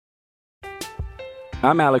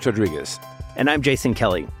I'm Alex Rodriguez. And I'm Jason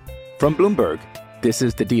Kelly. From Bloomberg, this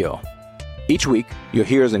is The Deal. Each week, you'll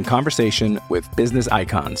hear us in conversation with business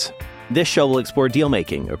icons. This show will explore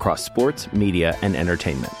deal-making across sports, media, and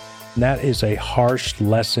entertainment. That is a harsh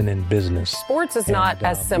lesson in business. Sports is not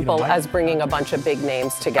as simple as bringing a bunch of big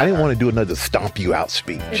names together. I didn't want to do another stomp you out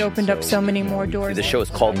speech. It opened up so many more doors. The show is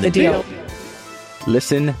called The Deal.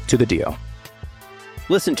 Listen to The Deal.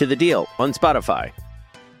 Listen to The Deal on Spotify.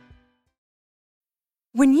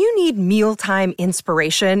 When you need mealtime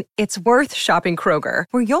inspiration, it's worth shopping Kroger,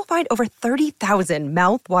 where you'll find over 30,000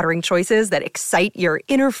 mouth-watering choices that excite your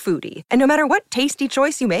inner foodie. And no matter what tasty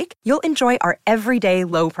choice you make, you'll enjoy our everyday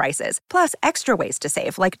low prices, plus extra ways to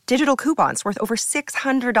save, like digital coupons worth over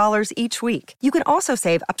 $600 each week. You can also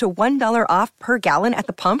save up to $1 off per gallon at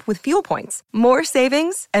the pump with fuel points. More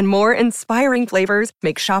savings and more inspiring flavors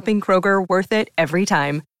make shopping Kroger worth it every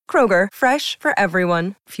time. Kroger, fresh for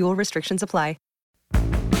everyone. Fuel restrictions apply.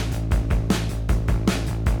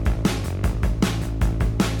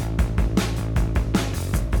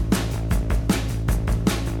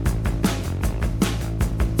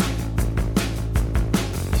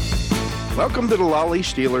 Welcome to the Lolly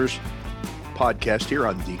Steelers podcast here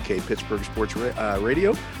on DK Pittsburgh Sports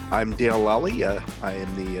Radio. I'm Dale Lolly. I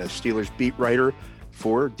am the Steelers beat writer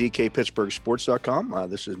for DKPittsburghSports.com.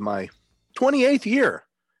 This is my 28th year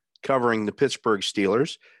covering the Pittsburgh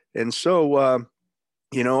Steelers. And so,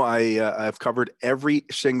 I've covered every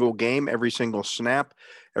single game, every single snap,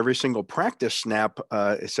 every single practice snap,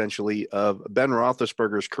 essentially, of Ben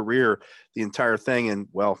Roethlisberger's career, the entire thing. And,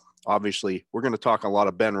 well, obviously, we're going to talk a lot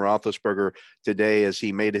of Ben Roethlisberger today as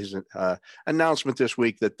he made his announcement this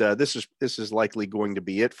week that this is likely going to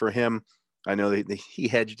be it for him. I know that he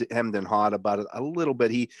hemmed and hawed about it a little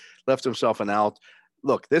bit. He left himself an out.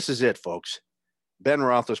 Look, this is it, folks. Ben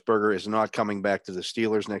Roethlisberger is not coming back to the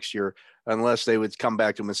Steelers next year unless they would come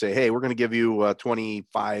back to him and say, hey, we're going to give you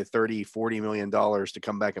 25, 30, $40 million to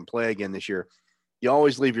come back and play again this year. You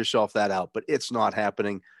always leave yourself that out, but it's not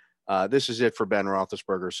happening. This is it for Ben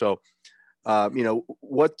Roethlisberger. So,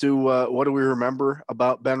 what do we remember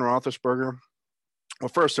about Ben Roethlisberger? Well,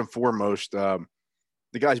 first and foremost, the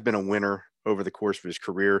guy's been a winner over the course of his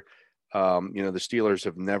career. The Steelers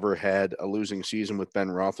have never had a losing season with Ben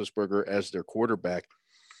Roethlisberger as their quarterback.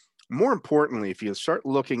 More importantly, if you start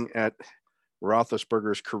looking at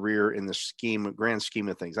Roethlisberger's career in the grand scheme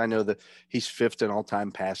of things, I know that he's fifth in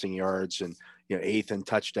all-time passing yards and eighth in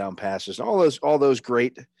touchdown passes, all those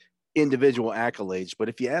great individual accolades. But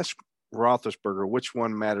if you ask Roethlisberger which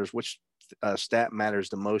one matters, which stat matters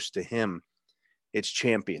the most to him, it's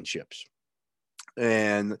championships.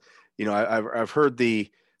 And I've heard the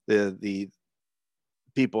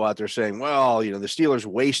people out there saying, well, the Steelers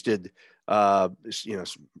wasted Ben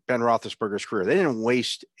Roethlisberger's career. They didn't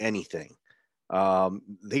waste anything.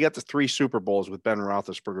 They got the 3 Super Bowls with Ben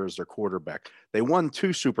Roethlisberger as their quarterback. They won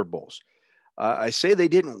 2 Super Bowls. I say they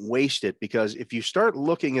didn't waste it because if you start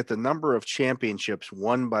looking at the number of championships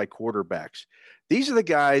won by quarterbacks, these are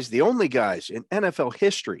the only guys in NFL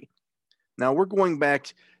history. Now we're going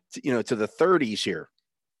back to the 30s here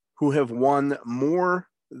who have won more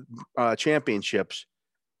championships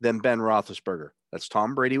than Ben Roethlisberger. That's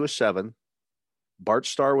Tom Brady with 7, Bart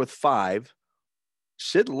Starr with 5,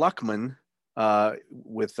 Sid Luckman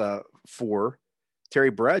with 4,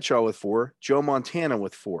 Terry Bradshaw with 4, Joe Montana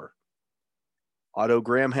with 4. Otto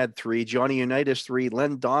Graham had 3, Johnny Unitas 3,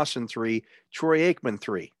 Len Dawson 3, Troy Aikman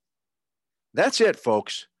 3. That's it,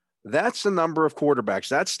 folks. That's the number of quarterbacks.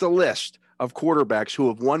 That's the list of quarterbacks who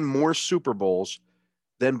have won more Super Bowls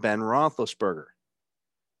than Ben Roethlisberger.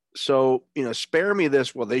 So, spare me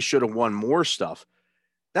this, well, they should have won more stuff.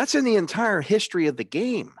 That's in the entire history of the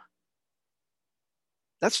game.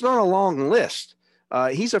 That's not a long list.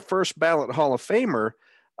 He's a first ballot Hall of Famer,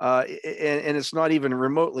 and it's not even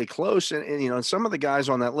remotely close. And some of the guys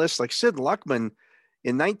on that list, like Sid Luckman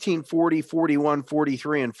in 1940, 41,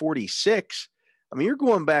 43, and 46, I mean, you're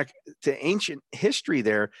going back to ancient history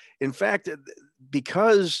there. In fact,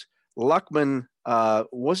 because Luckman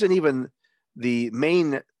wasn't even the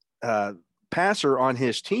main passer on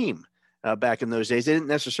his team back in those days, they didn't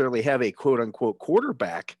necessarily have a quote-unquote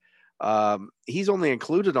quarterback. He's only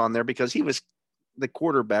included on there because he was the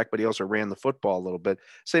quarterback, but he also ran the football a little bit.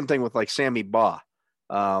 Same thing with like Sammy Baugh.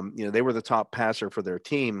 They were the top passer for their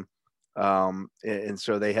team. And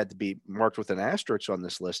so they had to be marked with an asterisk on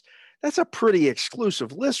this list. That's a pretty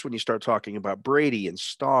exclusive list when you start talking about Brady and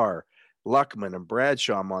Starr, Luckman and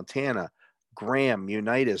Bradshaw, Montana, Graham,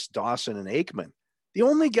 Unitas, Dawson, and Aikman. The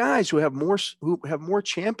only guys who have more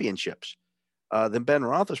championships than Ben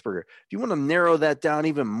Roethlisberger. If you want to narrow that down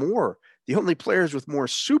even more, the only players with more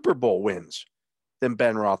Super Bowl wins than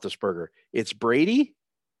Ben Roethlisberger. It's Brady,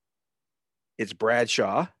 it's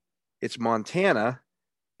Bradshaw, it's Montana,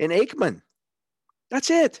 and Aikman. That's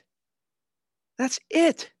it. That's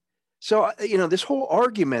it. So, this whole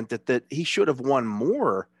argument that he should have won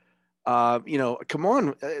more, come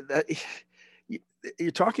on.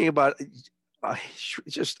 You're talking about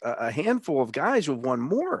just a handful of guys who've won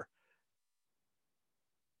more.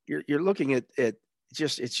 You're looking at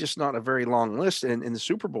it's just not a very long list in the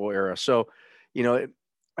Super Bowl era. So,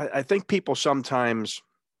 I think people sometimes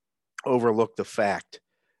overlook the fact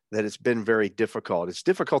that it's been very difficult. It's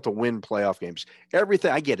difficult to win playoff games.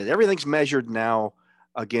 I get it. Everything's measured now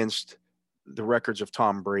against the records of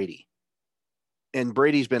Tom Brady. And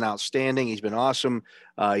Brady's been outstanding. He's been awesome.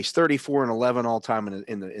 He's 34-11 all time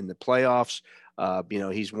in the playoffs.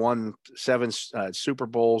 He's won 7 Super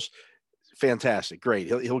Bowls. Fantastic, great.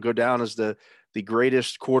 He'll go down as the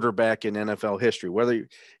greatest quarterback in NFL history. Whether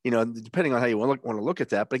depending on how you want to look at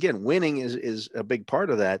that, but again, winning is a big part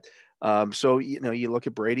of that. So you look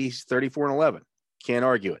at Brady, he's 34-11. Can't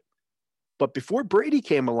argue it. But before Brady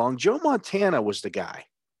came along, Joe Montana was the guy.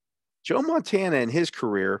 Joe Montana in his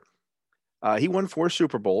career. He won 4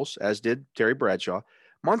 Super Bowls, as did Terry Bradshaw.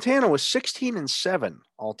 Montana was 16-7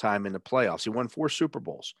 all time in the playoffs. He won 4 Super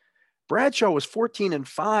Bowls. Bradshaw was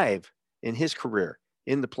 14-5 in his career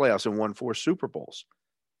in the playoffs and won 4 Super Bowls.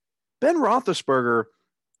 Ben Roethlisberger,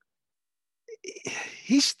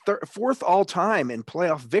 he's 4th all time in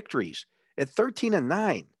playoff victories at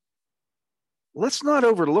 13-9. Let's not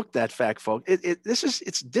overlook that fact, folks.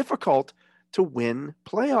 It's difficult to win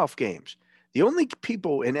playoff games. The only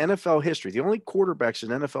people in NFL history, the only quarterbacks in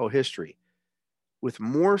NFL history with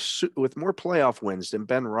more playoff wins than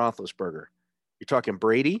Ben Roethlisberger, you're talking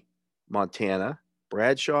Brady, Montana,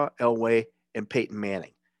 Bradshaw, Elway, and Peyton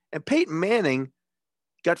Manning. And Peyton Manning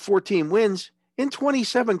got 14 wins in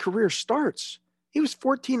 27 career starts. He was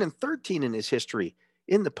 14-13 in his history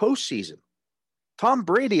in the postseason. Tom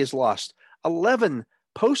Brady has lost 11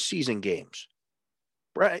 postseason games.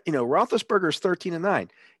 Roethlisberger's 13-9.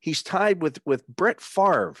 He's tied with Brett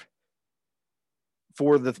Favre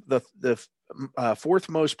for the 4th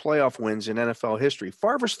most playoff wins in NFL history.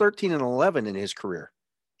 Favre was 13-11 in his career.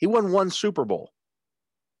 He won 1 Super Bowl.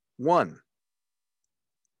 1.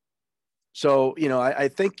 So, I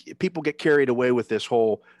think people get carried away with the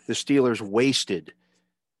Steelers wasted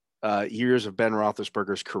years of Ben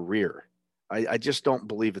Roethlisberger's career. I just don't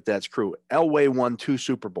believe that that's true. Elway won 2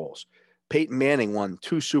 Super Bowls. Peyton Manning won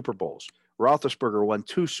 2 Super Bowls. Roethlisberger won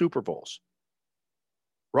 2 Super Bowls.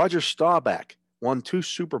 Roger Staubach won 2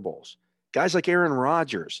 Super Bowls. Guys like Aaron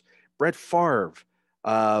Rodgers, Brett Favre,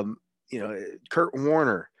 Kurt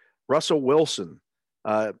Warner, Russell Wilson,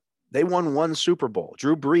 they won 1 Super Bowl.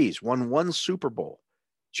 Drew Brees won 1 Super Bowl.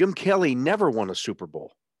 Jim Kelly never won a Super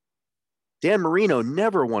Bowl. Dan Marino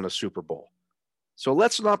never won a Super Bowl. So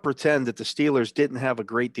let's not pretend that the Steelers didn't have a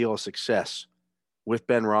great deal of success with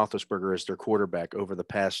Ben Roethlisberger as their quarterback over the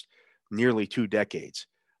past nearly 2 decades.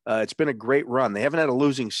 It's been a great run. They haven't had a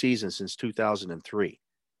losing season since 2003.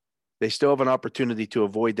 They still have an opportunity to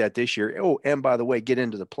avoid that this year. Oh, and by the way, get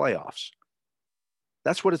into the playoffs.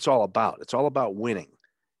 That's what it's all about. It's all about winning.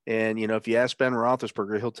 And, if you ask Ben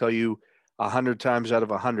Roethlisberger, he'll tell you 100 times out of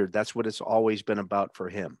 100, that's what it's always been about for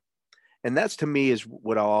him. And that's, to me, is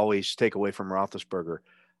what I'll always take away from Roethlisberger.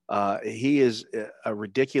 He is a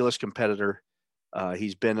ridiculous competitor.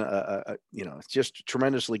 He's been just a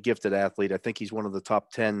tremendously gifted athlete. I think he's one of the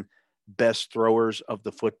top 10 best throwers of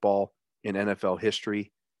the football in NFL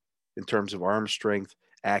history in terms of arm strength,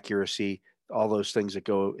 accuracy, all those things that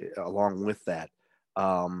go along with that.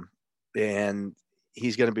 And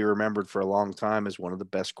he's going to be remembered for a long time as one of the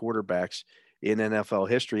best quarterbacks in NFL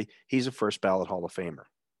history. He's a first ballot Hall of Famer,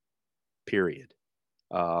 period.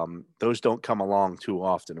 Those don't come along too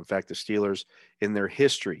often. In fact, the Steelers in their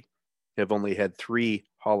history have only had 3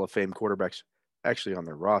 Hall of Fame quarterbacks actually on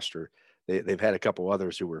their roster. They've had a couple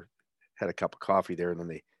others who had a cup of coffee there, and then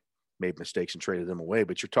they made mistakes and traded them away.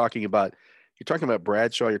 But you're talking about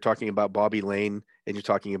Bradshaw, you're talking about Bobby Lane, and you're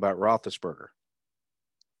talking about Roethlisberger.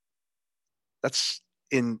 That's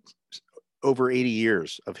in over 80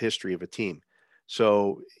 years of history of a team.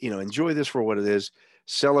 So, enjoy this for what it is.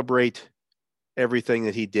 Celebrate everything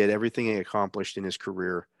that he did, everything he accomplished in his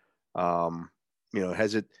career.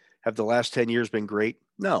 Have the last 10 years been great?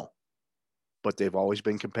 No, but they've always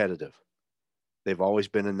been competitive. They've always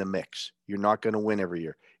been in the mix. You're not going to win every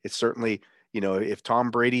year. It's certainly, if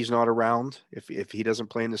Tom Brady's not around, if he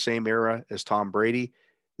doesn't play in the same era as Tom Brady,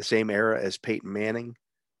 the same era as Peyton Manning,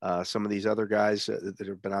 some of these other guys that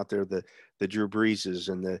have been out there, the Drew Breeses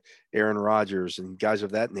and the Aaron Rodgers and guys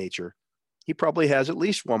of that nature, he probably has at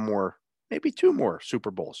least one more maybe 2 more Super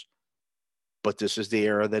Bowls. But this is the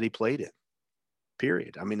era that he played in.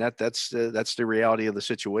 Period. I mean, that's the reality of the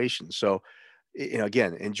situation. So,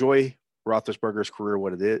 again, enjoy Roethlisberger's career,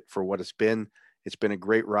 what it's been. It's been a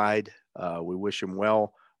great ride. We wish him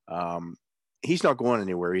well. He's not going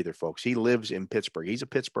anywhere either, folks. He lives in Pittsburgh. He's a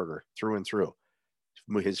Pittsburgher through and through.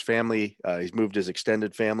 His family, he's moved his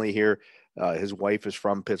extended family here. His wife is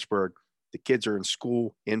from Pittsburgh. The kids are in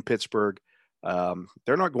school in Pittsburgh.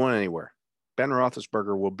 They're not going anywhere. Ben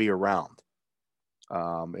Roethlisberger will be around.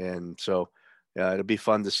 And so it'll be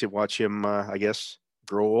fun to watch him, I guess,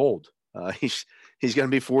 grow old. He's going to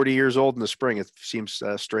be 40 years old in the spring. It seems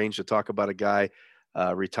strange to talk about a guy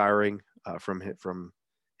retiring from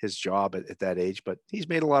his job at that age, but he's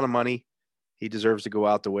made a lot of money. He deserves to go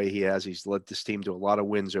out the way he has. He's led this team to a lot of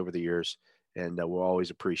wins over the years, and we'll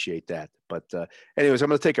always appreciate that. But anyways, I'm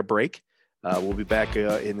going to take a break. We'll be back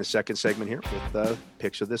in the second segment here with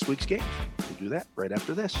picks of this week's games. We'll do that right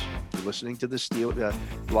after this. You're listening to the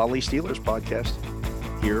Lolly Steelers podcast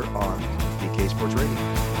here on DK Sports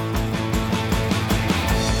Radio.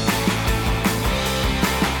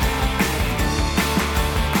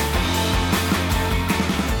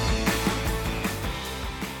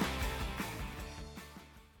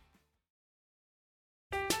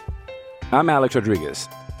 I'm Alex Rodriguez.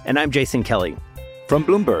 And I'm Jason Kelly. From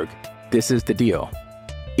Bloomberg, this is The Deal.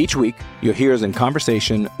 Each week, you'll hear us in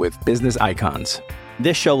conversation with business icons.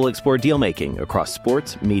 This show will explore deal-making across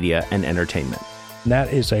sports, media, and entertainment.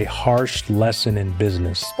 That is a harsh lesson in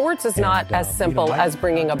business. Sports is not as simple as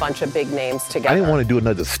bringing a bunch of big names together. I didn't want to do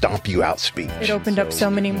another stomp you out speech. It opened up so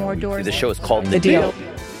many more doors. The show is called The Deal.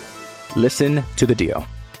 Listen to The Deal.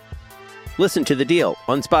 Listen to The Deal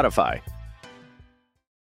on Spotify.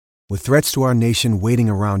 With threats to our nation waiting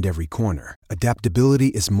around every corner, adaptability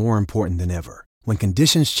is more important than ever. When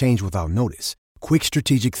conditions change without notice, quick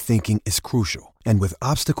strategic thinking is crucial. And with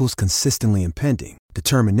obstacles consistently impending,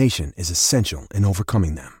 determination is essential in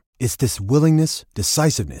overcoming them. It's this willingness,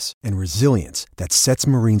 decisiveness, and resilience that sets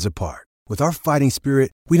Marines apart. With our fighting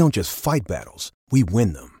spirit, we don't just fight battles, we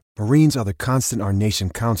win them. Marines are the constant our nation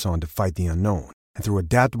counts on to fight the unknown. And through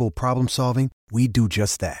adaptable problem solving, we do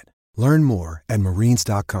just that. Learn more at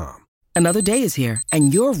marines.com. Another day is here,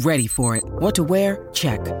 and you're ready for it. What to wear?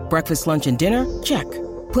 Check. Breakfast, lunch, and dinner? Check.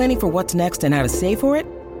 Planning for what's next and how to save for it?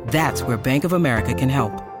 That's where Bank of America can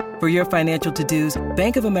help. For your financial to-dos,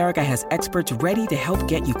 Bank of America has experts ready to help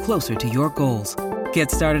get you closer to your goals.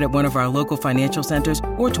 Get started at one of our local financial centers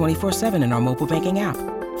or 24/7 in our mobile banking app.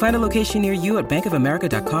 Find a location near you at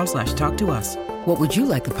bankofamerica.com/talktous. What would you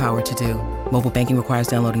like the power to do? Mobile banking requires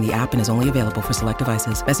downloading the app and is only available for select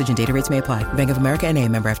devices. Message and data rates may apply. Bank of America NA,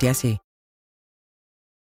 member FDIC.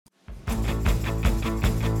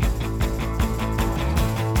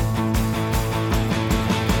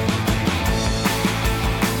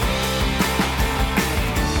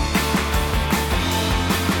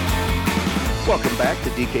 Welcome back to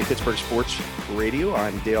DK Pittsburgh Sports Radio.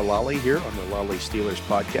 I'm Dale Lally here on the Lally Steelers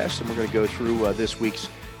podcast, and we're going to go through this week's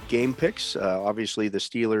game picks. Obviously, the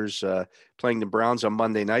Steelers playing the Browns on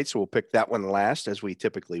Monday night, so we'll pick that one last, as we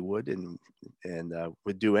typically would and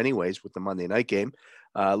would do anyways with the Monday night game.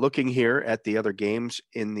 Looking here at the other games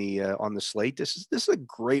in the on the slate, this is a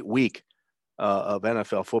great week of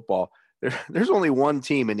NFL football. There's only one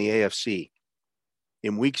team in the AFC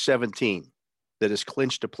in Week 17 that has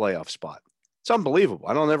clinched a playoff spot. It's unbelievable.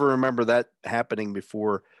 I don't ever remember that happening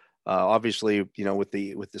before. Obviously, with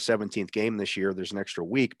the 17th game this year, there's an extra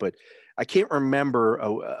week, but I can't remember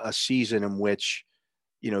a season in which,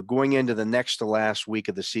 going into the next to last week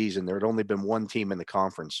of the season, there had only been one team in the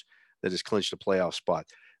conference that has clinched a playoff spot.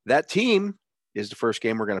 That team is the first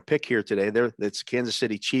game we're going to pick here today. It's Kansas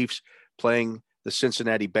City Chiefs playing the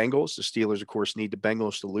Cincinnati Bengals. The Steelers, of course, need the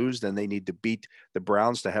Bengals to lose. Then they need to beat the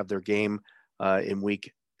Browns to have their game in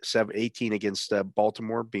Week 18 against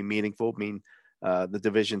Baltimore be meaningful. The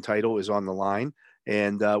division title is on the line.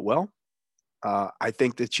 And, I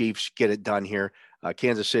think the Chiefs get it done here.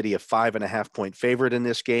 Kansas City, a 5.5-point favorite in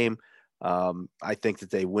this game. I think that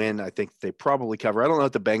they win. I think they probably cover. I don't know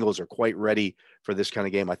if the Bengals are quite ready for this kind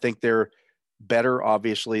of game. I think they're better,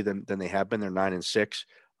 obviously, than they have been. They're 9-6.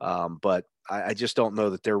 But I just don't know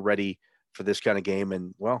that they're ready for this kind of game.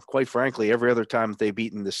 And, quite frankly, every other time they've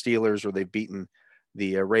beaten the Steelers or they've beaten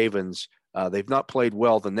the Ravens, they've not played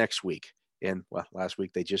well the next week. And last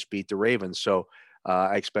week they just beat the Ravens. So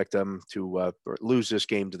I expect them to lose this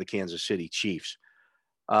game to the Kansas City Chiefs.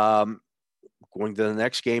 Going to the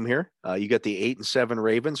next game here, you got the 8-7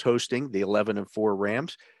 Ravens hosting the 11-4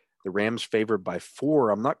 Rams. The Rams favored by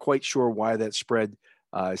 4. I'm not quite sure why that spread.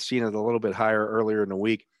 I've seen it a little bit higher earlier in the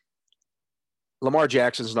week. Lamar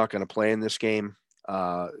Jackson's not going to play in this game.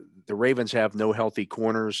 The Ravens have no healthy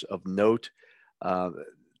corners of note.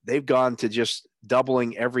 They've gone to just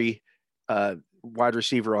doubling every wide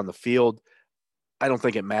receiver on the field. I don't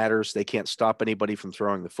think it matters. They can't stop anybody from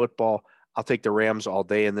throwing the football. I'll take the Rams all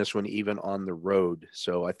day in this one, even on the road.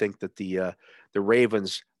 So I think that the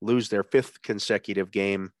Ravens lose their 5th consecutive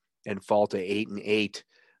game and fall to 8-8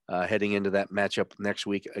 heading into that matchup next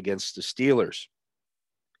week against the Steelers.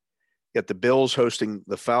 You got the Bills hosting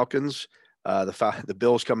the Falcons. The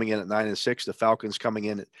Bills coming in at 9-6. The Falcons coming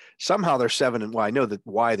in at somehow they're 7. Well, I know that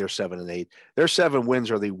why they're 7-8. Their 7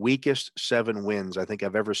 wins are the weakest 7 wins I think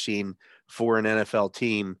I've ever seen for an NFL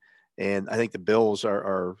team. And I think the Bills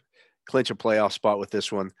are clinch a playoff spot with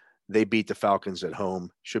this one. They beat the Falcons at home.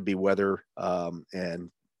 Should be weather,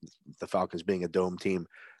 and the Falcons being a dome team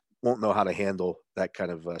won't know how to handle that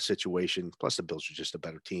kind of situation. Plus, the Bills are just a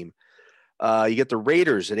better team. You get the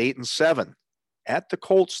Raiders at 8-7 at the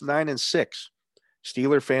Colts 9-6.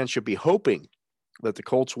 Steeler fans should be hoping that the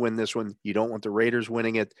Colts win this one. You don't want the Raiders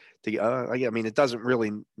winning it. I mean, it doesn't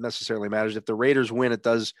really necessarily matter. If the Raiders win, it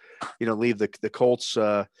does, leave the Colts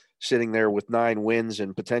sitting there with 9 wins,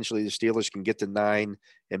 and potentially the Steelers can get to 9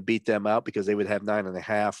 and beat them out because they would have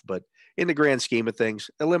 9.5. But in the grand scheme of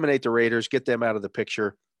things, eliminate the Raiders, get them out of the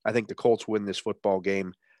picture. I think the Colts win this football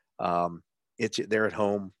game. They're at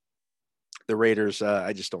home. The Raiders,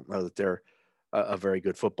 I just don't know that they're a very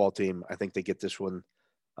good football team. I think they get this one.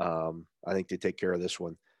 I think they take care of this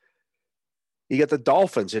one. You got the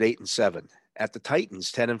Dolphins at 8-7 at the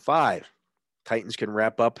Titans 10-5. Titans can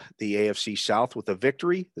wrap up the AFC South with a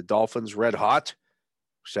victory. The Dolphins red hot,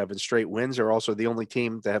 7 straight wins. They're also the only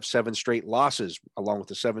team to have 7 straight losses, along with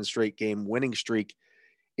the 7 straight game winning streak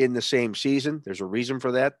in the same season. There's a reason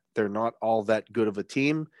for that. They're not all that good of a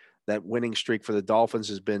team. That winning streak for the Dolphins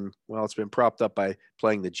has been, it's been propped up by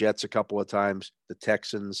playing the Jets a couple of times, the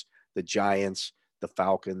Texans, the Giants, the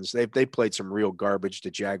Falcons. They've played some real garbage,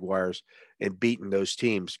 the Jaguars, and beaten those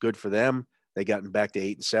teams. Good for them. They gotten back to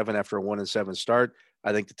 8-7 after a 1-7 start.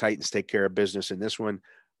 I think the Titans take care of business in this one,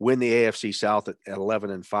 win the AFC South at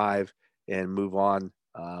 11-5, and move on,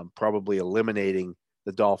 probably eliminating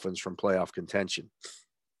the Dolphins from playoff contention.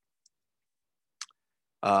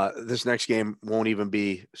 This next game won't even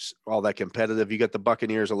be all that competitive. You got the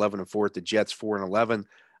Buccaneers 11-4 the Jets 4-11.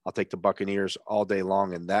 I'll take the Buccaneers all day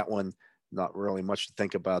long in that one. Not really much to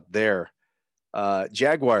think about there.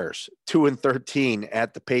 Jaguars 2-13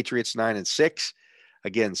 at the Patriots 9-6.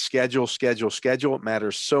 Again, schedule. It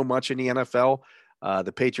matters so much in the NFL.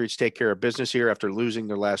 The Patriots take care of business here after losing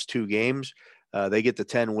their last 2 games. They get the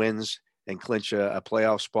 10 wins and clinch a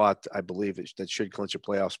playoff spot. I believe that should clinch a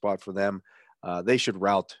playoff spot for them. They should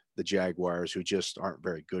rout the Jaguars, who just aren't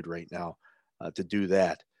very good right now, to do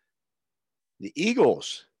that. The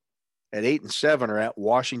Eagles at 8-7 are at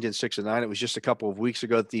Washington 6-9. It was just a couple of weeks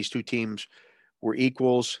ago that these two teams were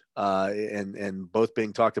equals, and both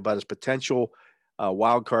being talked about as potential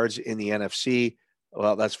wild cards in the NFC.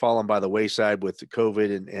 Well, that's fallen by the wayside with the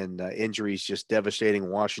COVID and injuries just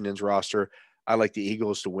devastating Washington's roster. I like the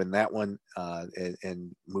Eagles to win that one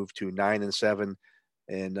and move to 9-7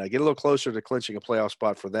 and get a little closer to clinching a playoff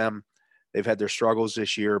spot for them. They've had their struggles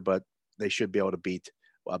this year, but they should be able to beat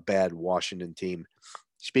a bad Washington team.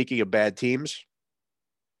 Speaking of bad teams,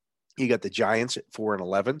 you got the Giants at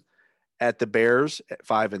 4-11, at the Bears at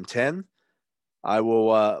 5-10. I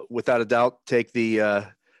will, without a doubt, take the.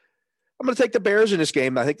 I'm going to take the Bears in this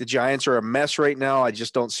game. I think the Giants are a mess right now. I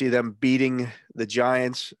just don't see them beating the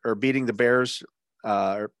Giants or beating the Bears.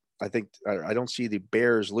 I don't see the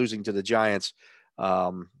Bears losing to the Giants.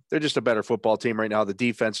 They're just a better football team right now. The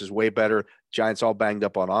defense is way better. Giants all banged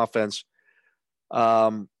up on offense.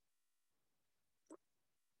 You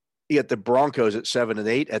get the Broncos at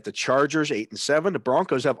 7-8, at the Chargers 8-7. The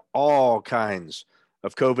Broncos have all kinds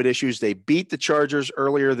of COVID issues. They beat the Chargers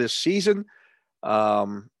earlier this season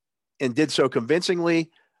and did so convincingly.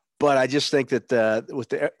 But I just think that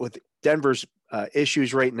with Denver's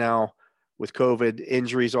issues right now with COVID,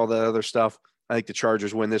 injuries, all that other stuff, I think the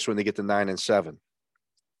Chargers win this one. They get to 9-7.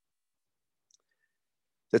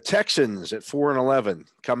 The Texans at 4-11,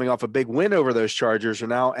 coming off a big win over those Chargers, are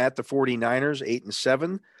now at the 49ers,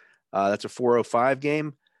 8-7. That's a 4:05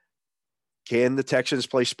 game. Can the Texans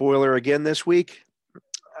play spoiler again this week?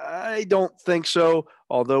 I don't think so,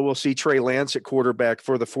 although we'll see Trey Lance at quarterback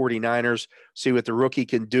for the 49ers, see what the rookie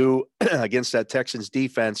can do against that Texans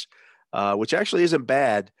defense, which actually isn't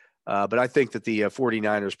bad. But I think that the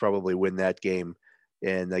 49ers probably win that game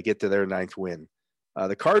and they get to their 9th win.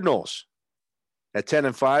 The Cardinals at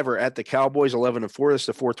 10-5 are at the Cowboys 11-4. This is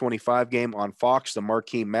the 4:25 game on Fox, the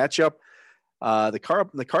marquee matchup.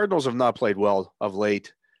 The Cardinals have not played well of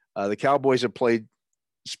late. The Cowboys have played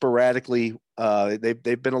sporadically.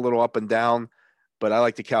 They've been a little up and down, but I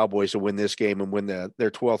like the Cowboys to win this game and win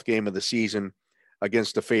their 12th game of the season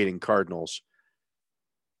against the fading Cardinals.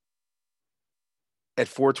 At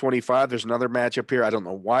 425, there's another matchup here. I don't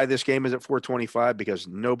know why this game is at 425 because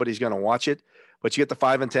nobody's going to watch it. But you get the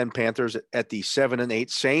 5-10 Panthers at the 7-8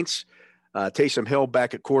 Saints. Taysom Hill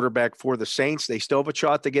back at quarterback for the Saints. They still have a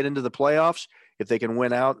shot to get into the playoffs if they can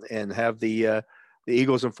win out and have the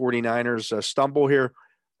Eagles and 49ers stumble here.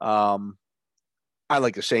 I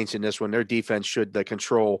like the Saints in this one. Their defense should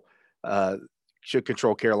control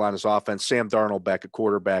Carolina's offense. Sam Darnold back at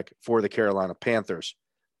quarterback for the Carolina Panthers.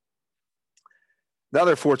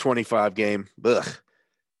 Another 425 game. Ugh.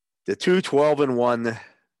 The 2-12-1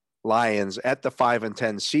 Lions at the 5-10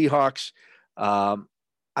 Seahawks.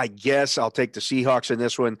 I guess I'll take the Seahawks in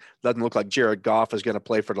this one. Doesn't look like Jared Goff is going to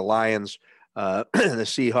play for the Lions. The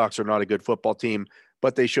Seahawks are not a good football team,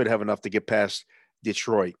 but they should have enough to get past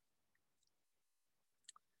Detroit.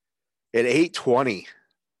 At 8:20,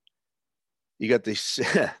 you got the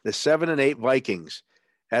 7-8 Vikings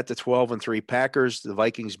at the 12-3 Packers. The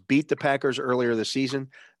Vikings beat the Packers earlier this season.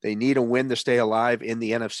 They need a win to stay alive in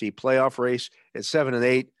the NFC playoff race. At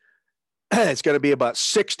 7-8, it's going to be about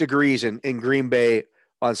 6 degrees in Green Bay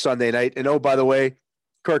on Sunday night. And, oh, by the way,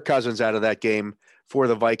 Kirk Cousins out of that game for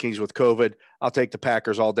the Vikings with COVID. I'll take the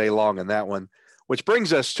Packers all day long in that one, which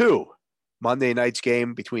brings us to Monday night's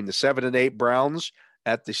game between the 7-8 Browns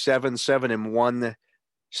at the 7-1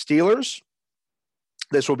 Steelers.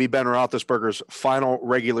 This will be Ben Roethlisberger's final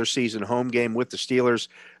regular season home game with the Steelers.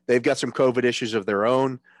 They've got some COVID issues of their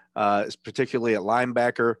own, particularly at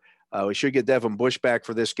linebacker. We should get Devin Bush back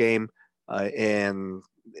for this game, and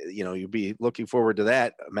you'll be looking forward to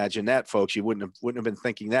that. Imagine that, folks. You wouldn't have been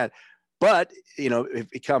thinking that. But if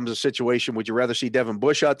it becomes a situation, would you rather see Devin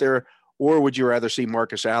Bush out there, or would you rather see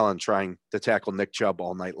Marcus Allen trying to tackle Nick Chubb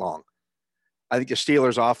all night long? I think the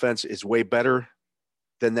Steelers' offense is way better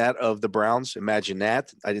than that of the Browns. Imagine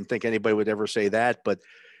that. I didn't think anybody would ever say that, but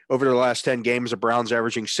over the last 10 games, the Browns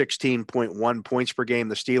averaging 16.1 points per game.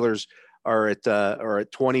 The Steelers are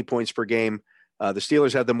at 20 points per game. The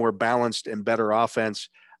Steelers have the more balanced and better offense.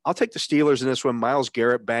 I'll take the Steelers in this one. Myles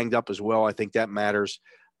Garrett banged up as well. I think that matters.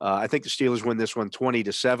 I think the Steelers win this one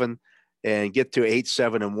 20-7 and get to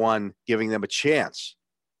 8-7-1, giving them a chance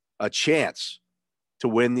to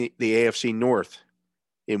win the AFC North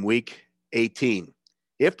in Week 18.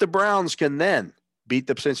 If the Browns can then beat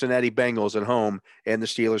the Cincinnati Bengals at home and the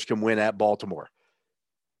Steelers can win at Baltimore,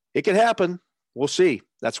 it can happen. We'll see.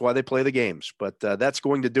 That's why they play the games. But that's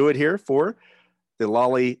going to do it here for the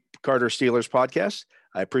Lolly Carter Steelers podcast.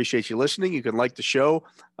 I appreciate you listening. You can like the show,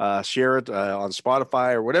 share it on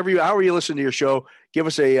Spotify or however you listen to your show. Give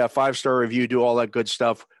us a 5-star review, do all that good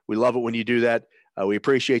stuff. We love it when you do that. We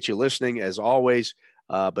appreciate you listening as always.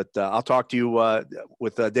 But I'll talk to you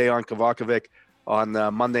with Dejan Kovacevic on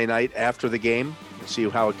Monday night after the game. We'll see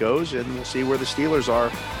how it goes, and we'll see where the Steelers are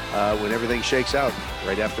when everything shakes out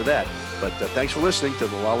right after that. But thanks for listening to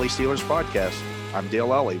the Lolly Steelers podcast. I'm Dale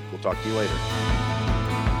Lally. We'll talk to you later.